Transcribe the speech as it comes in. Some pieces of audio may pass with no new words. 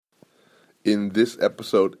In this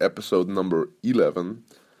episode number 11,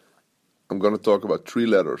 I'm going to talk about 3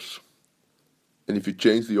 letters. And if you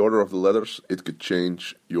change the order of the letters, it could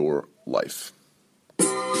change your life.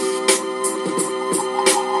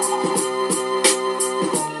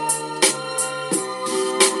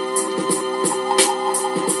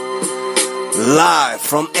 Live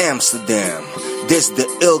from Amsterdam, this is the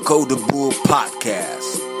Eelco de Boer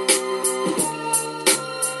podcast.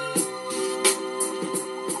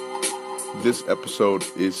 This episode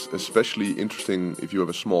is especially interesting if you have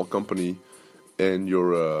a small company and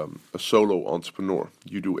you're a solo entrepreneur.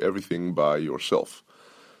 You do everything by yourself.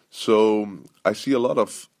 So I see a lot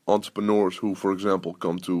of entrepreneurs who, for example,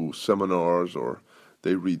 come to seminars or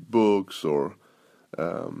they read books or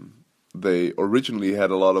they originally had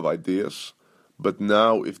a lot of ideas, but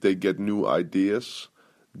now if they get new ideas,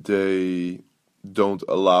 they don't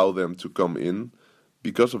allow them to come in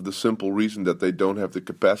because of the simple reason that they don't have the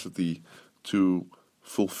capacity to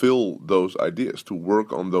fulfill those ideas, to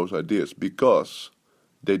work on those ideas, because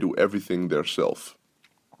they do everything themselves.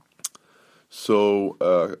 So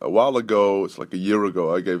a while ago, it's like a year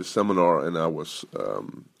ago, I gave a seminar and I was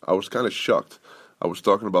kind of shocked. I was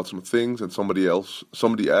talking about some things and somebody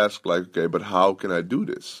asked like, okay, but how can I do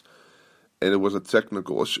this? And it was a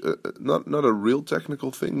technical, not a real technical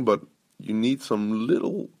thing, but you need some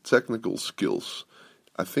little technical skills.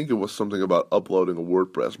 I think it was something about uploading a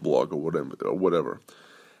WordPress blog or whatever.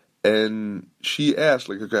 And she asked,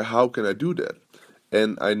 like, okay, how can I do that?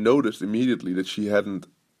 And I noticed immediately that she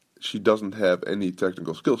doesn't have any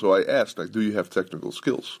technical skills. So I asked, like, do you have technical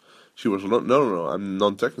skills? She was, no, I'm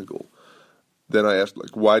non-technical. Then I asked,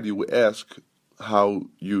 like, why do you ask how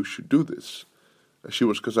you should do this? And she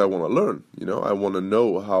was, because I want to learn, I want to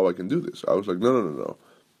know how I can do this. I was like, no.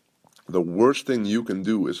 The worst thing you can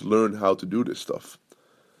do is learn how to do this stuff.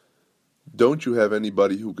 Don't you have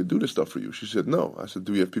anybody who could do this stuff for you? She said, no. I said,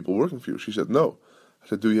 do you have people working for you? She said, no. I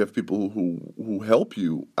said, do you have people who help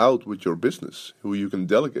you out with your business, who you can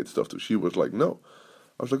delegate stuff to? She was like, no.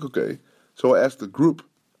 I was like, okay. So I asked the group,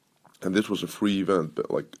 and this was a free event,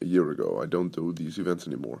 but like a year ago. I don't do these events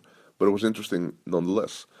anymore. But it was interesting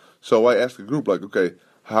nonetheless. So I asked the group, like, okay,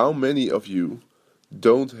 how many of you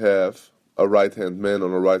don't have a right-hand man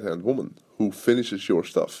or a right-hand woman who finishes your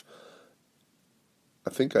stuff? I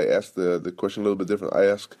think I asked the question a little bit different. I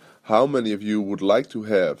asked, how many of you would like to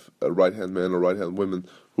have a right-hand man or right-hand woman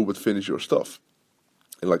who would finish your stuff?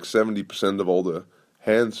 And like 70% of all the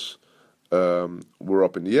hands were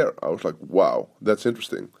up in the air. I was like, wow, that's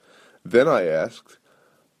interesting. Then I asked,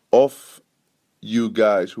 of you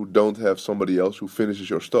guys who don't have somebody else who finishes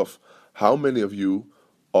your stuff, how many of you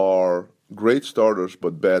are great starters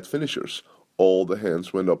but bad finishers? All the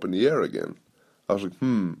hands went up in the air again. I was like,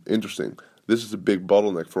 interesting. This is a big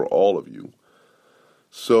bottleneck for all of you.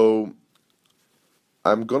 So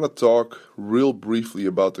I'm going to talk real briefly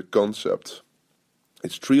about the concept.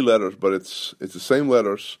 It's 3 letters, but it's the same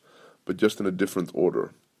letters, but just in a different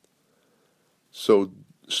order. So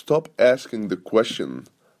stop asking the question,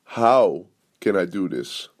 how can I do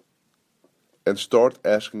this? And start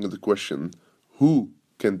asking the question, who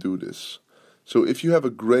can do this? So if you have a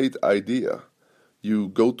great idea, you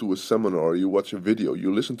go to a seminar, you watch a video,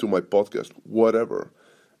 you listen to my podcast, whatever,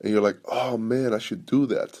 and you're like, oh man, I should do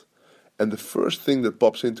that. And the first thing that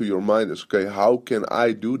pops into your mind is, okay, how can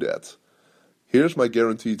I do that? Here's my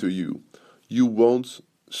guarantee to you. You won't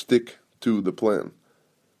stick to the plan.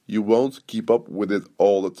 You won't keep up with it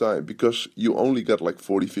all the time because you only got like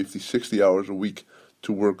 40, 50, 60 hours a week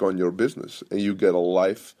to work on your business. And you get a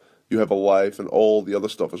life, you have a life and all the other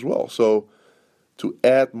stuff as well. So to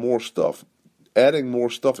add more stuff, adding more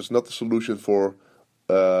stuff is not the solution for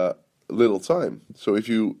little time. So if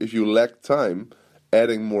you lack time,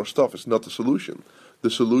 adding more stuff is not the solution. The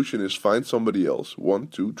solution is find somebody else, 1,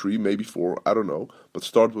 2, 3, maybe 4, I don't know, but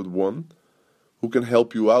start with 1 who can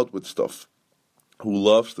help you out with stuff, who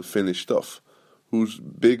loves to finish stuff, who's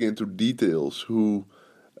big into details, who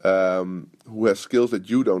has skills that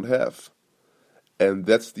you don't have. And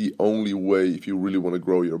that's the only way if you really want to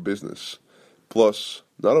grow your business. Plus,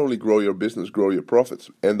 not only grow your business, grow your profits,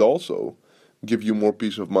 and also give you more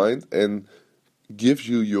peace of mind and gives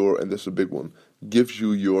you and this is a big one, gives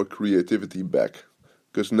you your creativity back.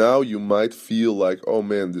 Because now you might feel like, oh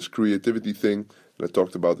man, this creativity thing, and I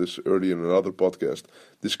talked about this earlier in another podcast,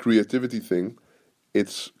 this creativity thing,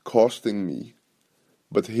 it's costing me.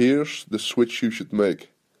 But here's the switch you should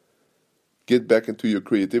make. Get back into your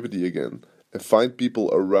creativity again and find people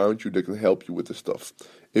around you that can help you with this stuff.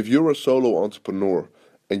 If you're a solo entrepreneur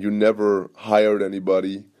and you never hired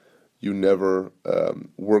anybody, you never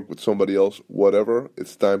worked with somebody else, whatever,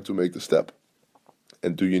 it's time to make the step.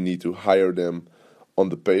 And do you need to hire them on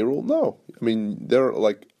the payroll? No. I mean, there are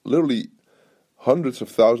like literally hundreds of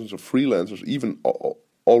thousands of freelancers, even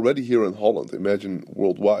already here in Holland, imagine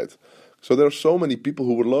worldwide. So there are so many people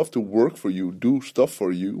who would love to work for you, do stuff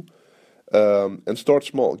for you, and start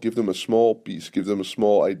small. Give them a small piece, give them a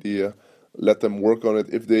small idea, let them work on it.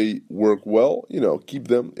 If they work well, keep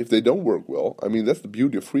them. If they don't work well, I mean, that's the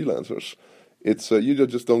beauty of freelancers. It's you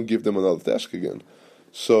just don't give them another task again.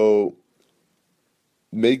 So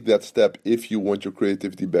make that step if you want your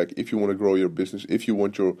creativity back, if you want to grow your business, if you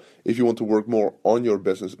want to work more on your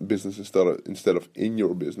business instead of in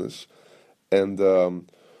your business. And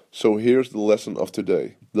so here's the lesson of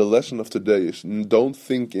today. The lesson of today is don't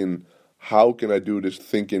think in how can I do this,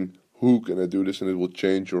 think in who can I do this, and it will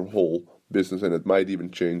change your whole business, and it might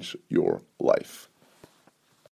even change your life.